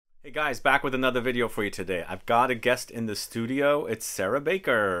Hey guys, back with another video for you today. I've got a guest in the studio. It's Sarah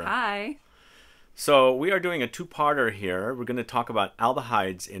Baker. Hi. So we are doing a two-parter here. We're going to talk about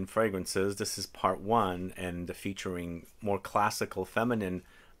aldehydes in fragrances. This is part one, and featuring more classical feminine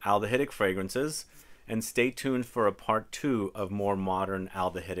aldehydic fragrances. And stay tuned for a part two of more modern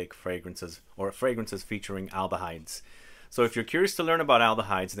aldehydic fragrances, or fragrances featuring aldehydes. So if you're curious to learn about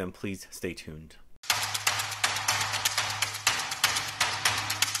aldehydes, then please stay tuned.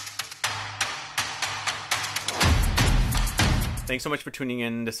 Thanks so much for tuning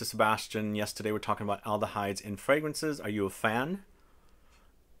in. This is Sebastian. Yesterday we're talking about aldehydes in fragrances. Are you a fan?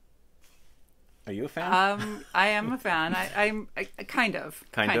 Are you a fan? I am a fan. I'm kind of.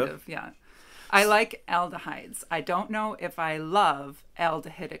 Kind of? Yeah. I like aldehydes. I don't know if I love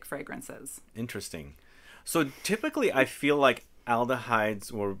aldehydic fragrances. Interesting. So typically I feel like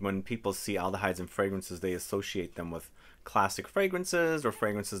aldehydes, or when people see aldehydes in fragrances, they associate them with classic fragrances or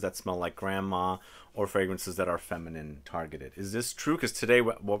fragrances that smell like grandma or fragrances that are feminine targeted. Is this true? Because today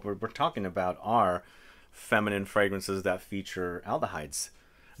what we're talking about are feminine fragrances that feature aldehydes.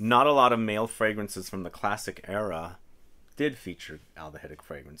 Not a lot of male fragrances from the classic era did feature aldehydic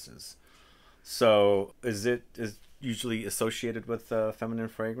fragrances. So is usually associated with feminine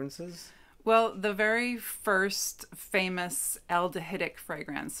fragrances? Well, the very first famous aldehydic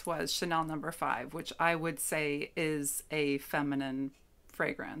fragrance was Chanel No. 5, which I would say is a feminine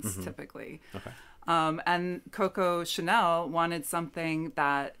fragrance, typically. Okay. And Coco Chanel wanted something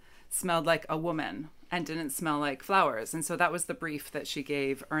that smelled like a woman and didn't smell like flowers. And so that was the brief that she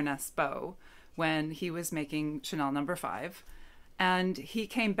gave Ernest Beau when he was making Chanel No. 5. And he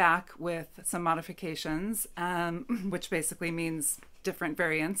came back with some modifications, which basically means different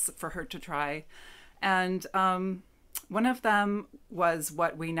variants for her to try. And one of them was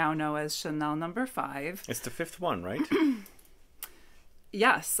what we now know as Chanel No. 5. It's the fifth one, right?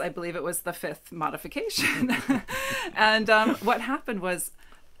 Yes, I believe it was the fifth modification. And what happened was,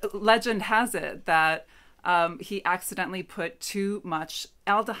 legend has it that he accidentally put too much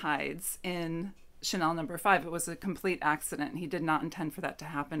aldehydes in Chanel No. 5. It was a complete accident. He did not intend for that to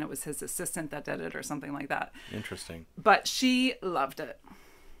happen. It was his assistant that did it or something like that. Interesting. But she loved it.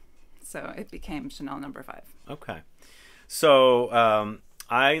 So it became Chanel No. 5. Okay. So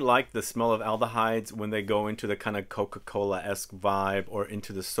I like the smell of aldehydes when they go into the kind of Coca-Cola-esque vibe or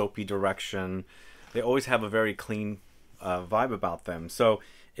into the soapy direction. They always have a very clean vibe about them. So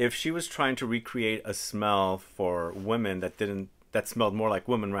if she was trying to recreate a smell for women that smelled more like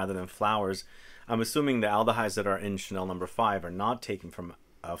women rather than flowers, I'm assuming the aldehydes that are in Chanel No. 5 are not taken from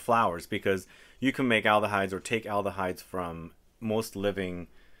flowers, because you can make aldehydes or take aldehydes from most living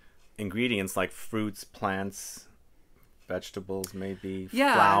ingredients like fruits, plants, vegetables, maybe,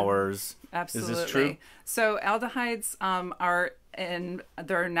 flowers. Absolutely. Is this true? So aldehydes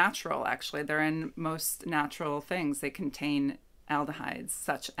they're natural, actually. They're in most natural things. They contain aldehydes,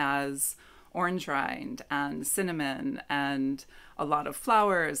 such as orange rind and cinnamon, and a lot of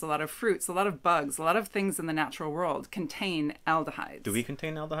flowers, a lot of fruits, a lot of bugs, a lot of things in the natural world contain aldehydes. Do we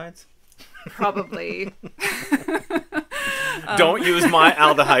contain aldehydes? Probably. Don't use my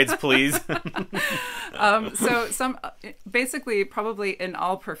aldehydes, please. So basically, probably in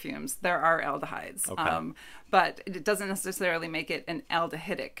all perfumes, there are aldehydes. Okay. But it doesn't necessarily make it an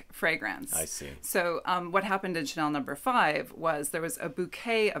aldehydic fragrance. I see. So what happened in Chanel No. 5 was there was a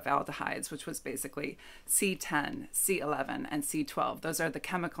bouquet of aldehydes, which was basically C10, C11, and C12. Those are the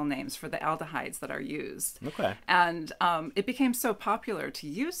chemical names for the aldehydes that are used. Okay. And it became so popular to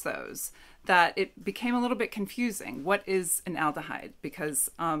use those that it became a little bit confusing. What is an aldehyde?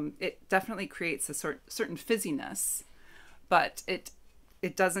 Because it definitely creates a certain fizziness, but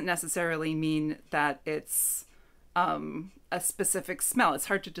it doesn't necessarily mean that it's a specific smell. It's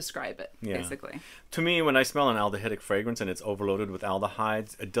hard to describe it, basically. To me, when I smell an aldehydic fragrance and it's overloaded with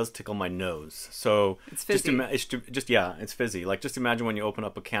aldehydes, it does tickle my nose. So it's fizzy. It's fizzy. Like, just imagine when you open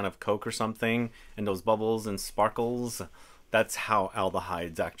up a can of Coke or something and those bubbles and sparkles. That's how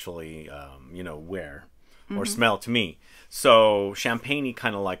aldehydes actually, wear or smell to me. So champagne-y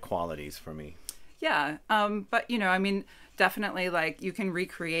kind of like qualities for me. Yeah, but I mean, definitely, like, you can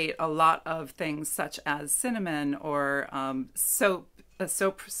recreate a lot of things such as cinnamon or soap. A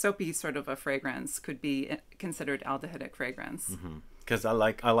soapy sort of a fragrance could be considered aldehydic fragrance. Because I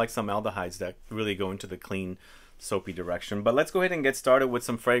like some aldehydes that really go into the clean, soapy direction. But let's go ahead and get started with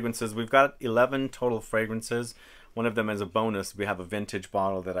some fragrances. We've got 11 total fragrances. One of them as a bonus, we have a vintage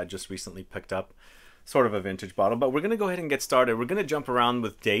bottle that I just recently picked up. Sort of a vintage bottle, but we're going to go ahead and get started. We're going to jump around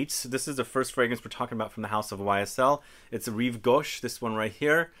with dates. This is the first fragrance we're talking about from the house of YSL. It's a RIVE GAUCHE, this one right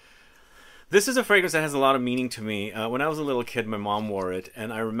here. This is a fragrance that has a lot of meaning to me. When I was a little kid, my mom wore it,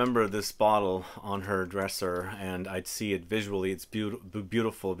 and I remember this bottle on her dresser, and I'd see it visually. It's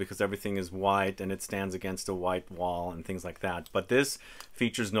beautiful because everything is white, and it stands against a white wall and things like that. But this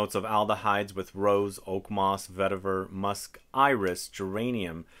features notes of aldehydes with rose, oakmoss, vetiver, musk, iris,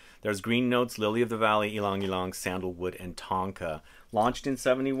 geranium. There's green notes, lily of the valley, ylang-ylang, sandalwood, and tonka. Launched in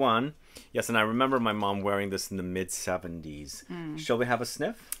 71. Yes, and I remember my mom wearing this in the mid-70s. Shall we have a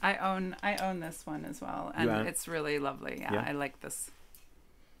sniff? I own this one as well, and it's really lovely. Yeah, I like this.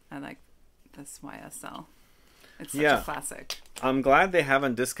 I like this YSL. It's such a classic. I'm glad they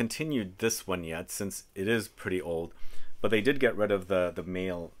haven't discontinued this one yet, since it is pretty old. But they did get rid of the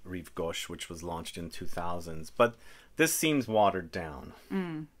male RIVE GAUCHE, which was launched in 2000s. But this seems watered down.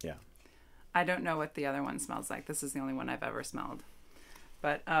 Yeah. I don't know what the other one smells like. This is the only one I've ever smelled.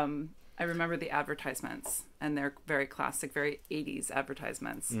 But I remember the advertisements, and they're very classic, very 80s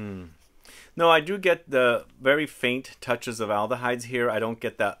advertisements. No, I do get the very faint touches of aldehydes here. I don't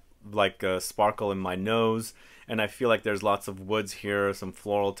get that like sparkle in my nose, and I feel like there's lots of woods here, some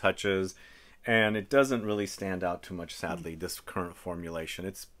floral touches, and it doesn't really stand out too much, sadly, this current formulation.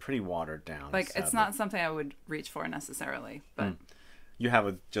 It's pretty watered down. Like, sadly. It's not something I would reach for necessarily, but... You have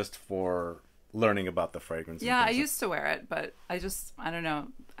it just for learning about the fragrance. Yeah, I used to wear it, but I don't know.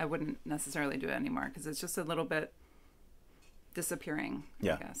 I wouldn't necessarily do it anymore because it's just a little bit disappearing,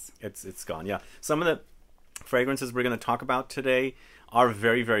 I guess. It's gone, yeah. Some of the fragrances we're going to talk about today are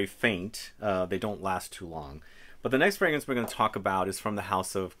very, very faint. They don't last too long. But the next fragrance we're going to talk about is from the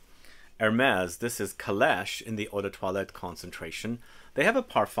house of HERMES. This is CALECHE in the Eau de Toilette concentration. They have a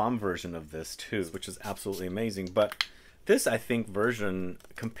parfum version of this too, which is absolutely amazing. But this, I think, version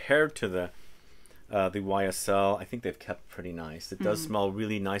compared to the YSL, I think they've kept pretty nice. It does smell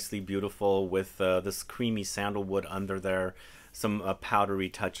really nicely beautiful with this creamy sandalwood under there, some powdery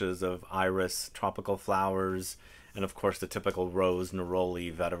touches of iris, tropical flowers, and of course the typical rose,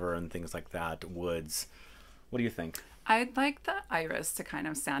 neroli, vetiver, and things like that, woods. What do you think? I'd like the iris to kind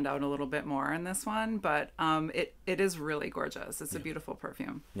of stand out a little bit more in this one, but it is really gorgeous. It's a beautiful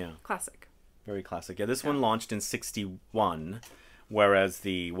perfume. Yeah. Classic. Very classic. Yeah, this one launched in 61. Whereas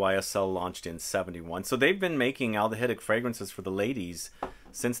the YSL launched in 71. So they've been making aldehydic fragrances for the ladies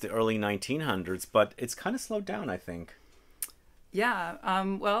since the early 1900s, but it's kind of slowed down, I think. Yeah.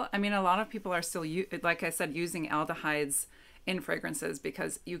 Well, I mean, a lot of people are still, like I said, using aldehydes in fragrances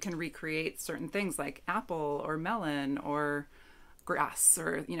because you can recreate certain things like apple or melon or grass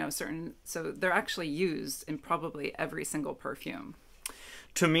or, you know, certain. So they're actually used in probably every single perfume.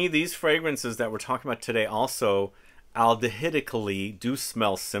 To me, these fragrances that we're talking about today also aldehydically do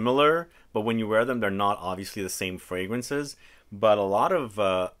smell similar, but when you wear them, they're not obviously the same fragrances. But a lot of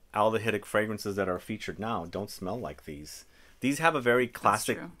aldehydic fragrances that are featured now don't smell like these. These have a very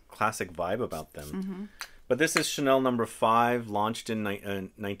classic vibe about them. But this is Chanel No. 5, launched in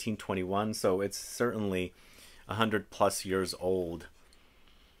 1921, so it's certainly 100+ years old.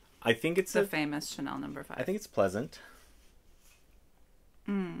 I think it's the famous Chanel No. 5. I think it's pleasant.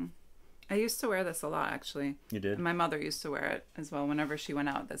 I used to wear this a lot, actually. You did? My mother used to wear it as well. Whenever she went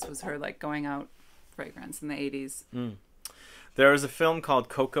out, this was her like going out fragrance in the 80s. There is a film called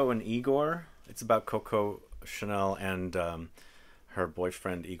Coco and Igor. It's about Coco Chanel and her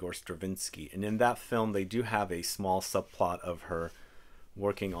boyfriend Igor Stravinsky. And in that film, they do have a small subplot of her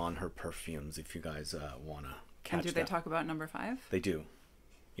working on her perfumes, if you guys want to catch And do they talk about No. 5? They do.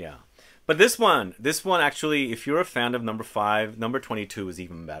 Yeah. But this one actually, if you're a fan of No. 5, No. 22 is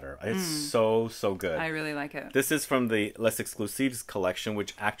even better. It's so good. I really like it. This is from the Les Exclusives collection,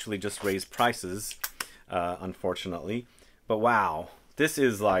 which actually just raised prices, unfortunately. But wow, this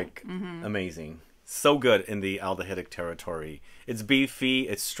is like amazing. So good in the aldehydic territory. It's beefy,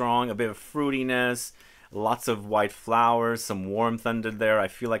 it's strong, a bit of fruitiness, lots of white flowers, some warmth under there. I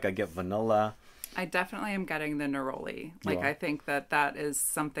feel like I get vanilla. I definitely am getting the neroli. Like, I think that is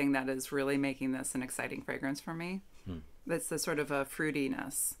something that is really making this an exciting fragrance for me. It's the sort of a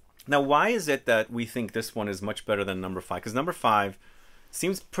fruitiness. Now, why is it that we think this one is much better than No. 5? Because No. 5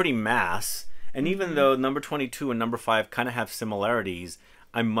 seems pretty mass. And even though No. 22 and No. 5 kind of have similarities,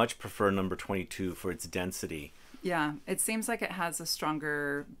 I much prefer No. 22 for its density. Yeah, it seems like it has a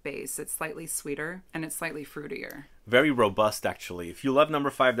stronger base. It's slightly sweeter and it's slightly fruitier. Very robust, actually. If you love No.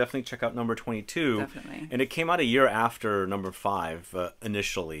 5, definitely check out No. 22. Definitely. And it came out a year after No. 5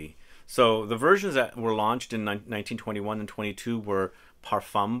 initially. So the versions that were launched in 1921 and 22 were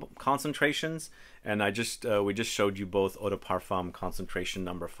parfum concentrations. And we just showed you both Eau de Parfum concentration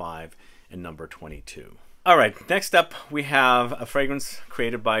No. 5 and No. 22. All right, next up we have a fragrance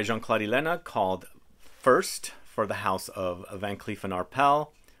created by Jean-Claude Ylena called First for the house of Van Cleef & Arpels.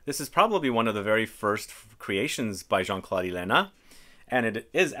 This is probably one of the very first creations by Jean-Claude Ylena. And it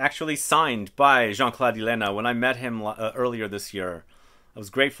is actually signed by Jean-Claude Ylena. When I met him earlier this year, I was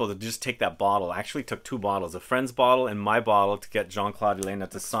grateful to just take that bottle. I actually took 2 bottles, a friend's bottle and my bottle, to get Jean-Claude Ylena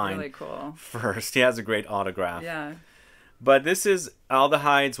to sign really cool. first. He has a great autograph. Yeah. But this is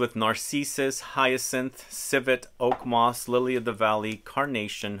Aldehydes with Narcissus, Hyacinth, Civet, Oakmoss, Lily of the Valley,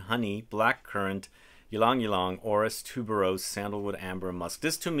 Carnation, Honey, Black Currant, Ylang-Ylang, Orris, Tuberose, Sandalwood, Amber, Musk.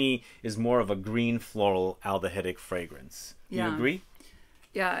 This to me is more of a green floral aldehydic fragrance. You agree?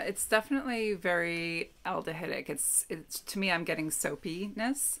 Yeah, it's definitely very aldehydic. It's to me, I'm getting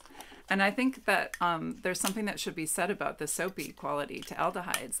soapiness. And I think that there's something that should be said about the soapy quality to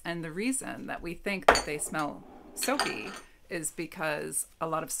aldehydes. And the reason that we think that they smell soapy is because a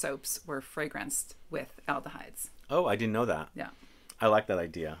lot of soaps were fragranced with aldehydes. Oh, I didn't know that. Yeah. I like that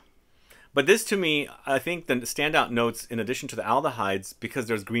idea. But this to me, I think the standout notes, in addition to the aldehydes, because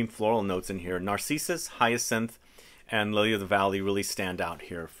there's green floral notes in here, Narcissus, Hyacinth, and Lily of the Valley really stand out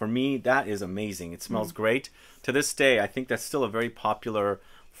here. For me, that is amazing. It smells great. To this day, I think that's still a very popular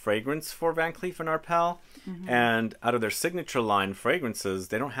fragrance for Van Cleef & Arpels. And out of their signature line fragrances,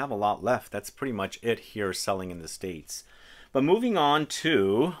 they don't have a lot left. That's pretty much it here selling in the States. But moving on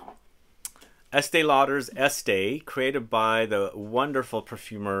to Estee Lauder's Estee, created by the wonderful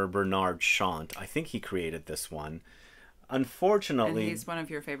perfumer Bernard Chant. I think he created this one. Unfortunately, and he's one of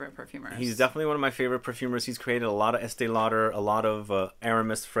your favorite perfumers. He's definitely one of my favorite perfumers. He's created a lot of Estee Lauder, a lot of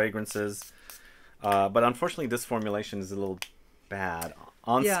HERMES fragrances. But unfortunately, this formulation is a little bad.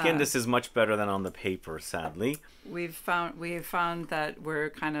 On skin, this is much better than on the paper, sadly. We've found that we're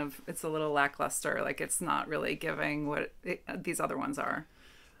kind of, it's a little lackluster. Like, it's not really giving what these other ones are.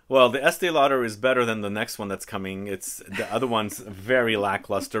 Well, the Estee Lauder is better than the next one that's coming. The other one's very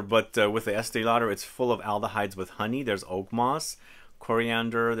lackluster, but with the Estee Lauder, it's full of aldehydes with honey. There's Oakmoss,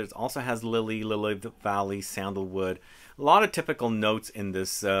 coriander. There's also has Lily of the Valley, Sandalwood. A lot of typical notes in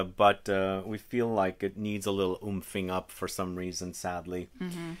this, but we feel like it needs a little oomping up for some reason, sadly.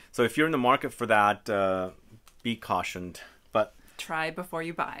 So if you're in the market for that, be cautioned. But try before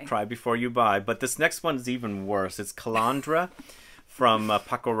you buy. Try before you buy. But this next one is even worse. It's Calandra. From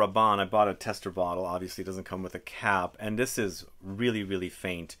Paco Rabanne. I bought a tester bottle. Obviously, it doesn't come with a cap. And this is really, really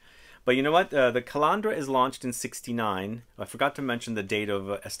faint. But you know what? The Calandra is launched in '69. I forgot to mention the date of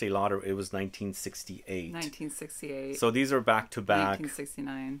Estee Lauder. It was 1968. 1968. So these are back-to-back.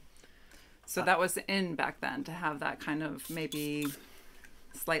 1969. So that was in back then, to have that kind of maybe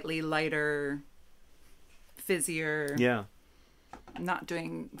slightly lighter, fizzier. Yeah. Not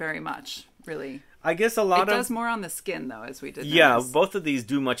doing very much, really. I guess a lot it does more on the skin, though, as we did. Yeah, notice. Both of these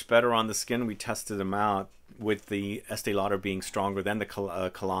do much better on the skin. We tested them out with the Estee Lauder being stronger than the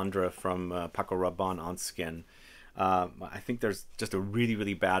Calandra from Paco Rabanne on skin. I think there's just a really,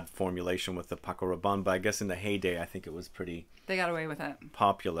 really bad formulation with the Paco Rabanne, but I guess in the heyday, I think it was pretty. They got away with it.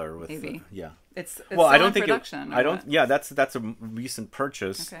 Popular with. Maybe. Yeah. It's well, I don't think production. I don't. Yeah, that's a recent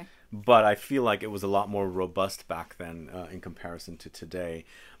purchase. Okay. But I feel like it was a lot more robust back then in comparison to today.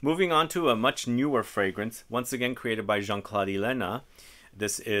 Moving on to a much newer fragrance, once again created by Jean-Claude Ylena.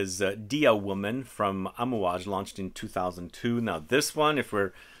 This is Dia Woman from Amouage, launched in 2002. Now this one, if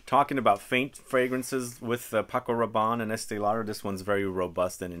we're talking about faint fragrances with Paco Rabanne and Estee Lauder, this one's very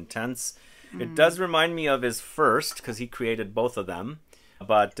robust and intense. It does remind me of his first, because he created both of them.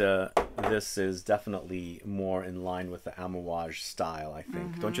 But this is definitely more in line with the Amouage style, I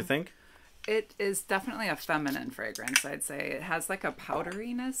think. Don't you think? It is definitely a feminine fragrance, I'd say. It has like a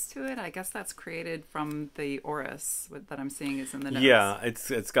powderiness to it. I guess that's created from the orris that I'm seeing is in the notes. Yeah,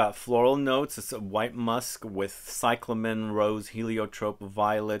 it's got floral notes. It's a white musk with cyclamen, rose, heliotrope,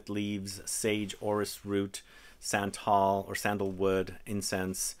 violet leaves, sage, orris root, santal or sandalwood,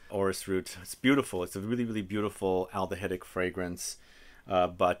 incense, orris root. It's beautiful. It's a really, really beautiful aldehydic fragrance.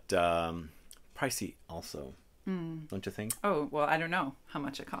 But pricey also, don't you think? Oh, well, I don't know how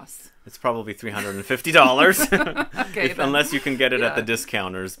much it costs. It's probably $350 Okay, unless you can get it at the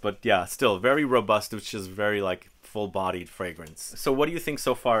discounters. But yeah, still very robust, which is very like full-bodied fragrance. So what do you think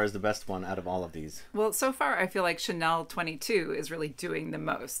so far is the best one out of all of these? Well, so far I feel like Chanel 22 is really doing the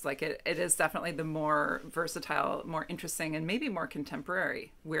most. Like it is definitely the more versatile, more interesting, and maybe more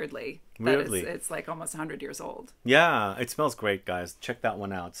contemporary, weirdly. It's like almost 100 years old. Yeah, it smells great, guys. Check that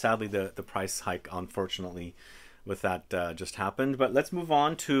one out. Sadly, the price hike, unfortunately, with that just happened. But let's move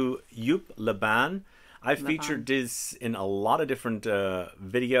on to Youp Laban. I featured this in a lot of different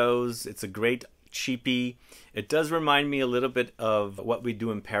videos. It's a great cheapie. It does remind me a little bit of What We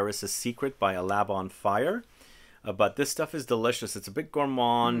Do in Paris, A Secret by A Lab on Fire. But this stuff is delicious. It's a bit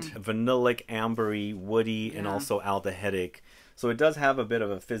gourmand, vanillic, ambery, woody, and also aldehydic. So it does have a bit of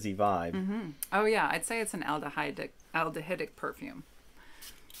a fizzy vibe. Oh yeah, I'd say it's an aldehydic perfume.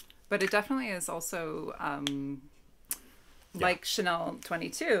 But it definitely is also, like Chanel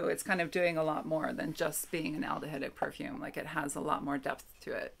 22, it's kind of doing a lot more than just being an aldehydic perfume. Like it has a lot more depth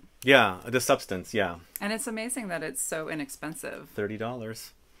to it. Yeah, the substance, yeah. And it's amazing that it's so inexpensive. $30.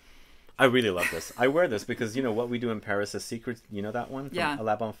 I really love this. I wear this because, you know, What We Do in Paris is Secret. You know that one? From Yeah. A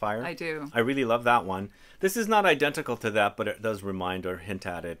Lab on Fire? I do. I really love that one. This is not identical to that, but it does remind or hint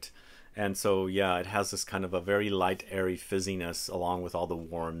at it. And so, yeah, it has this kind of a very light, airy fizziness along with all the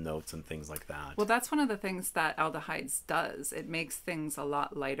warm notes and things like that. Well, that's one of the things that Aldehydes does. It makes things a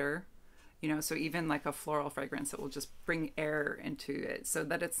lot lighter. You know, so even like a floral fragrance, it will just bring air into it so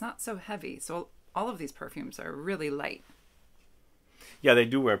that it's not so heavy. So all of these perfumes are really light. Yeah, they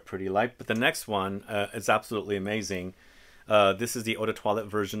do wear pretty light. But the next one is absolutely amazing. This is the Eau de Toilette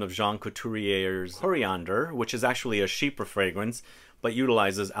version of Jean Couturier's Coriander, which is actually a chypre fragrance, but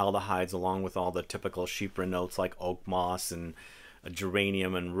utilizes aldehydes along with all the typical chypre notes like Oakmoss and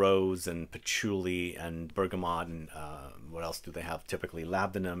Geranium and Rose and Patchouli and Bergamot and what else do they have? Typically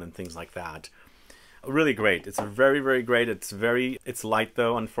Labdanum and things like that. Really great. It's very, very great. It's light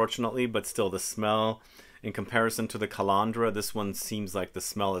though, unfortunately, but still the smell, in comparison to the Calandra, this one seems like the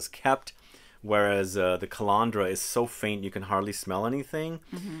smell is kept, whereas the Calandra is so faint you can hardly smell anything.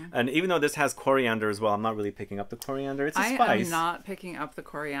 And even though this has coriander as well, I'm not really picking up the coriander. It's a spice. I am not picking up the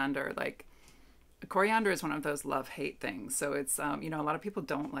coriander. Like, coriander is one of those love-hate things. So it's, you know, a lot of people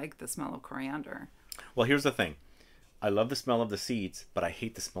don't like the smell of coriander. Well, here's the thing. I love the smell of the seeds, but I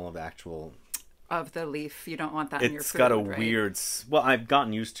hate the smell of the actual... Of the leaf. You don't want that in your food, It's got a right? weird... Well, I've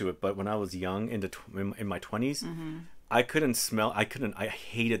gotten used to it, but when I was young, in my 20s, I couldn't smell... I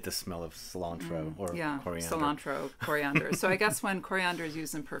hated the smell of cilantro or coriander. Cilantro, coriander. So I guess when coriander is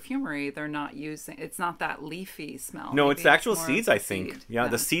used in perfumery, they're not using... It's not that leafy smell. No, Maybe it's the actual more seeds, of I the think. seed. Yeah,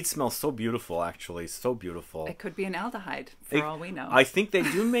 the seeds smell so beautiful, actually. So beautiful. It could be an aldehyde, for all we know. I think they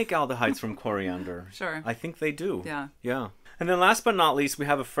do make aldehydes from coriander. Sure. I think they do. Yeah. Yeah. And then last but not least, we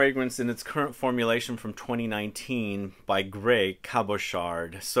have a fragrance in its current formulation from 2019 by Grey,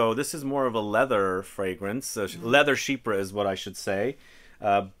 Cabochard. So this is more of a leather fragrance. Leather chypre is what I should say.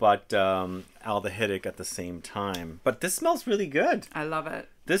 But aldehydic at the same time. But this smells really good. I love it.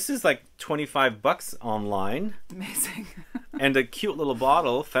 This is like $25 online. Amazing. And a cute little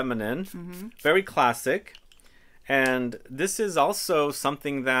bottle, feminine. Very classic. And this is also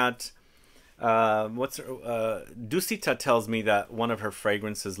something that... Dusita tells me that one of her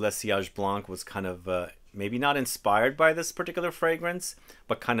fragrances, Le Sillage Blanc, was kind of maybe not inspired by this particular fragrance,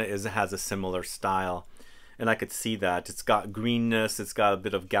 but kind of has a similar style. And I could see that. It's got greenness, it's got a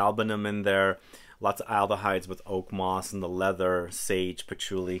bit of galbanum in there, lots of aldehydes with oak moss and the leather, sage,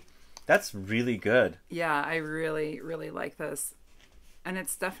 patchouli. That's really good. Yeah, I really, really like this. And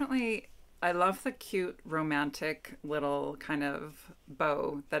it's definitely... I love the cute, romantic little kind of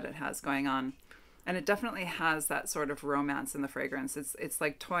bow that it has going on. And it definitely has that sort of romance in the fragrance. It's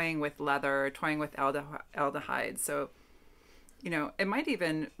like toying with leather, toying with aldehyde. So, you know, it might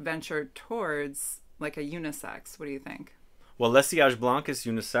even venture towards like a unisex. What do you think? Well, Le Sillage Blanc is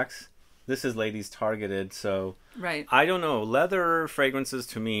unisex. This is ladies targeted, so... Right. I don't know. Leather fragrances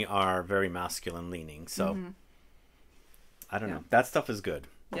to me are very masculine leaning, so... I don't know. That stuff is good.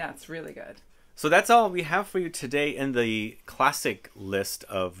 Yeah, it's really good. So that's all we have for you today in the classic list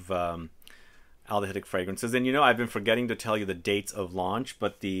of aldehydic fragrances. And you know, I've been forgetting to tell you the dates of launch,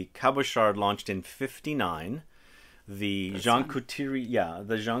 but the Cabochard launched in 59. The Jean Couturier,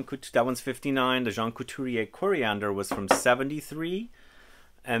 that one's 59. The Jean Couturier Coriander was from 73.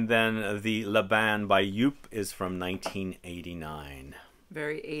 And then the Le Ban by Youp is from 1989.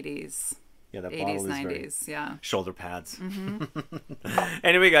 Very 80s. Yeah, that 80s, bottle is 90s, yeah. Shoulder pads.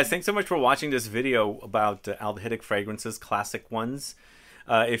 Anyway, guys, thanks so much for watching this video about aldehydic fragrances, classic ones.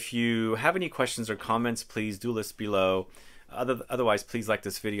 If you have any questions or comments, please do list below. Otherwise, please like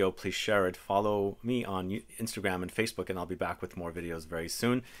this video, please share it. Follow me on Instagram and Facebook, and I'll be back with more videos very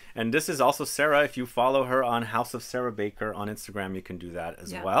soon. And this is also Sarah. If you follow her on House of Sarah Baker on Instagram, you can do that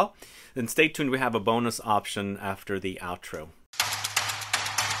as well. Then stay tuned. We have a bonus option after the outro.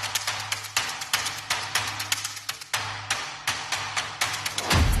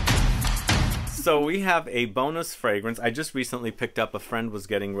 So we have a bonus fragrance. I just recently picked up, a friend was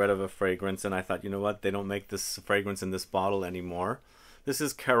getting rid of a fragrance, and I thought, you know what, they don't make this fragrance in this bottle anymore. This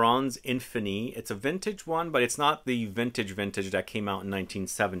is Caron's Infini. It's a vintage one, but it's not the vintage that came out in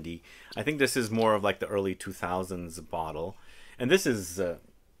 1970. I think this is more of like the early 2000s bottle. And this is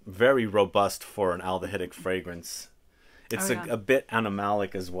very robust for an aldehydic fragrance. It's a bit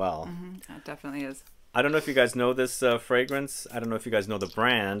animalic as well. That definitely is. I don't know if you guys know this fragrance. I don't know if you guys know the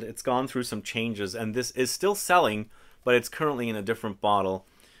brand. It's gone through some changes, and this is still selling, but it's currently in a different bottle.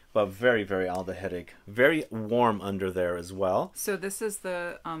 But very, very aldehydic. Very warm under there as well. So this is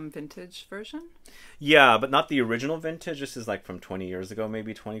the vintage version? Yeah, but not the original vintage. This is like from 20 years ago,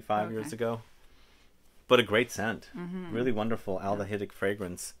 maybe 25 years ago. But a great scent. Really wonderful aldehydic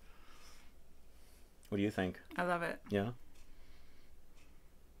fragrance. What do you think? I love it. Yeah.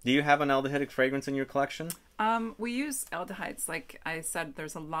 Do you have an aldehydic fragrance in your collection? We use aldehydes. Like I said,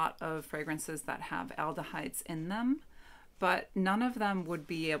 there's a lot of fragrances that have aldehydes in them, but none of them would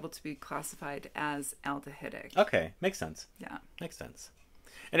be able to be classified as aldehydic. Okay, makes sense. Yeah. Makes sense.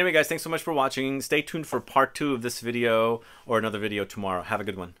 Anyway, guys, thanks so much for watching. Stay tuned for part 2 of this video or another video tomorrow. Have a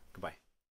good one. Goodbye.